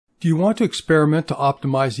Do you want to experiment to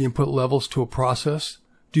optimize the input levels to a process?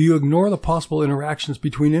 Do you ignore the possible interactions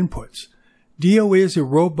between inputs? DOE is a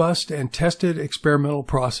robust and tested experimental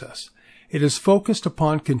process. It is focused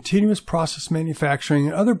upon continuous process manufacturing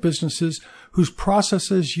and other businesses whose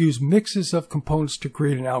processes use mixes of components to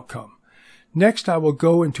create an outcome. Next, I will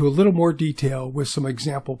go into a little more detail with some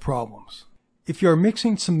example problems. If you are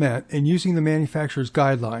mixing cement and using the manufacturer's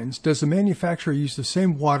guidelines, does the manufacturer use the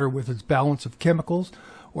same water with its balance of chemicals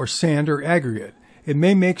or sand or aggregate? It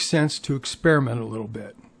may make sense to experiment a little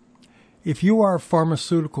bit. If you are a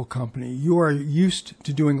pharmaceutical company, you are used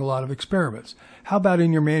to doing a lot of experiments. How about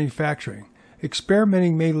in your manufacturing?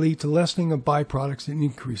 Experimenting may lead to lessening of byproducts and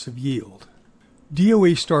increase of yield.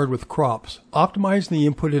 DOE started with crops. Optimizing the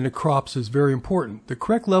input into crops is very important. The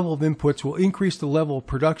correct level of inputs will increase the level of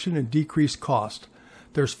production and decrease cost.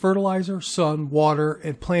 There's fertilizer, sun, water,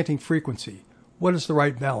 and planting frequency. What is the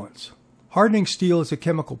right balance? Hardening steel is a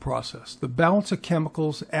chemical process. The balance of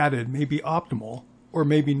chemicals added may be optimal or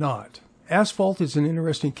maybe not. Asphalt is an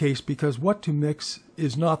interesting case because what to mix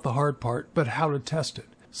is not the hard part, but how to test it.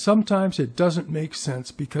 Sometimes it doesn't make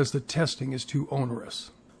sense because the testing is too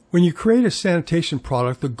onerous. When you create a sanitation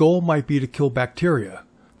product, the goal might be to kill bacteria.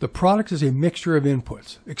 The product is a mixture of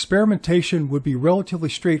inputs. Experimentation would be relatively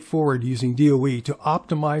straightforward using DOE to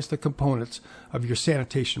optimize the components of your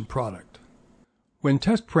sanitation product. When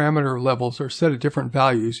test parameter levels are set at different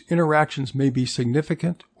values, interactions may be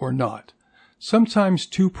significant or not. Sometimes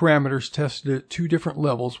two parameters tested at two different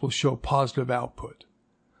levels will show positive output.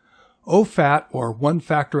 OFAT, or one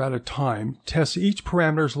factor at a time, tests each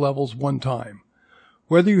parameter's levels one time.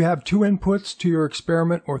 Whether you have 2 inputs to your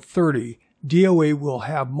experiment or 30, DOE will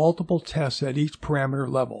have multiple tests at each parameter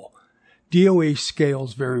level. DOE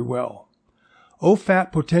scales very well.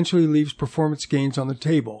 OFAT potentially leaves performance gains on the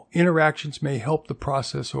table. Interactions may help the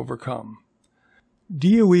process overcome.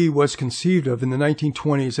 DOE was conceived of in the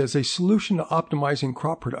 1920s as a solution to optimizing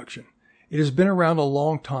crop production. It has been around a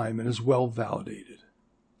long time and is well validated.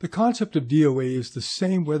 The concept of DOE is the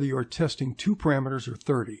same whether you are testing 2 parameters or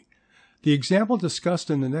 30. The example discussed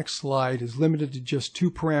in the next slide is limited to just 2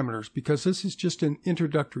 parameters because this is just an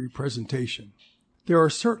introductory presentation. There are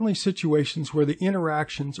certainly situations where the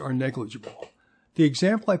interactions are negligible. The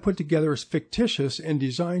example I put together is fictitious and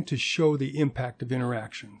designed to show the impact of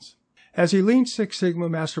interactions. As a Lean Six Sigma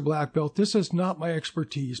Master Black Belt, this is not my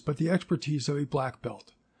expertise, but the expertise of a black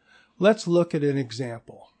belt. Let's look at an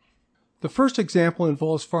example. The first example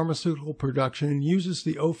involves pharmaceutical production and uses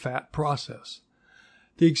the OFAT process.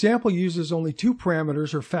 The example uses only 2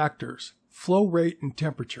 parameters or factors, flow rate and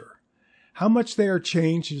temperature. How much they are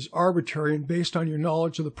changed is arbitrary and based on your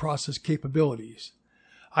knowledge of the process capabilities.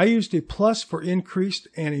 I used a plus for increased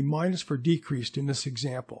and a minus for decreased in this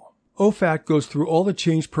example. OFAT goes through all the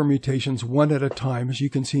change permutations one at a time, as you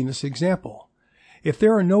can see in this example. If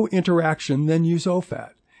there are no interaction, then use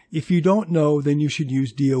OFAT. If you don't know, then you should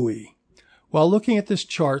use DOE. While looking at this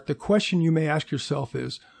chart, the question you may ask yourself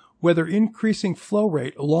is whether increasing flow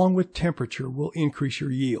rate along with temperature will increase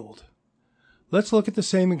your yield. Let's look at the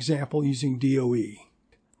same example using DOE.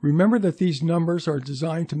 Remember that these numbers are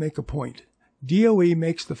designed to make a point. DOE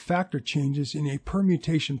makes the factor changes in a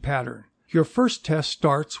permutation pattern. Your first test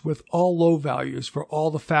starts with all low values for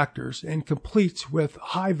all the factors and completes with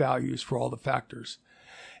high values for all the factors.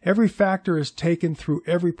 Every factor is taken through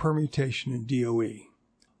every permutation in DOE.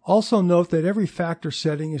 Also note that every factor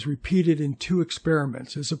setting is repeated in 2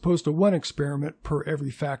 experiments as opposed to 1 experiment per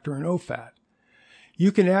every factor in OFAT.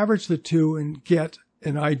 You can average the 2 and get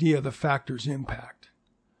an idea of the factor's impact.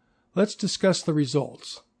 Let's discuss the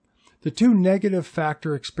results. The 2 negative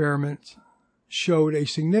factor experiments showed a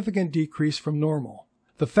significant decrease from normal.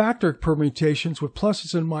 The factor permutations with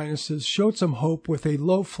pluses and minuses showed some hope with a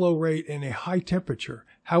low flow rate and a high temperature.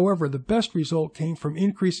 However, the best result came from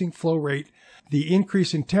increasing flow rate, the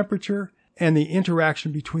increase in temperature, and the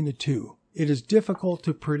interaction between the 2. It is difficult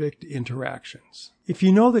to predict interactions. If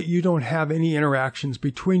you know that you don't have any interactions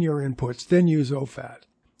between your inputs, then use OFAT.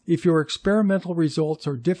 If your experimental results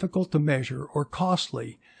are difficult to measure or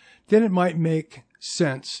costly, then it might make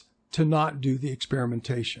sense to not do the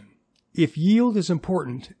experimentation. If yield is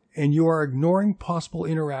important and you are ignoring possible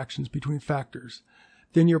interactions between factors,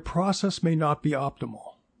 then your process may not be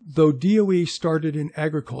optimal. Though DOE started in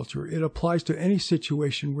agriculture, it applies to any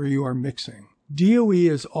situation where you are mixing. DOE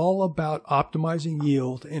is all about optimizing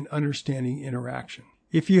yield and understanding interaction.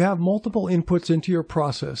 If you have multiple inputs into your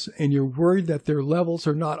process and you're worried that their levels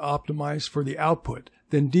are not optimized for the output,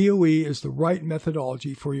 then DOE is the right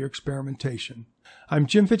methodology for your experimentation. I'm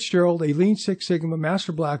Jim Fitzgerald, a Lean Six Sigma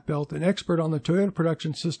Master Black Belt and expert on the Toyota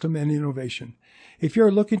production system and innovation. If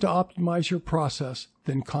you're looking to optimize your process,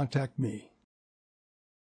 then contact me.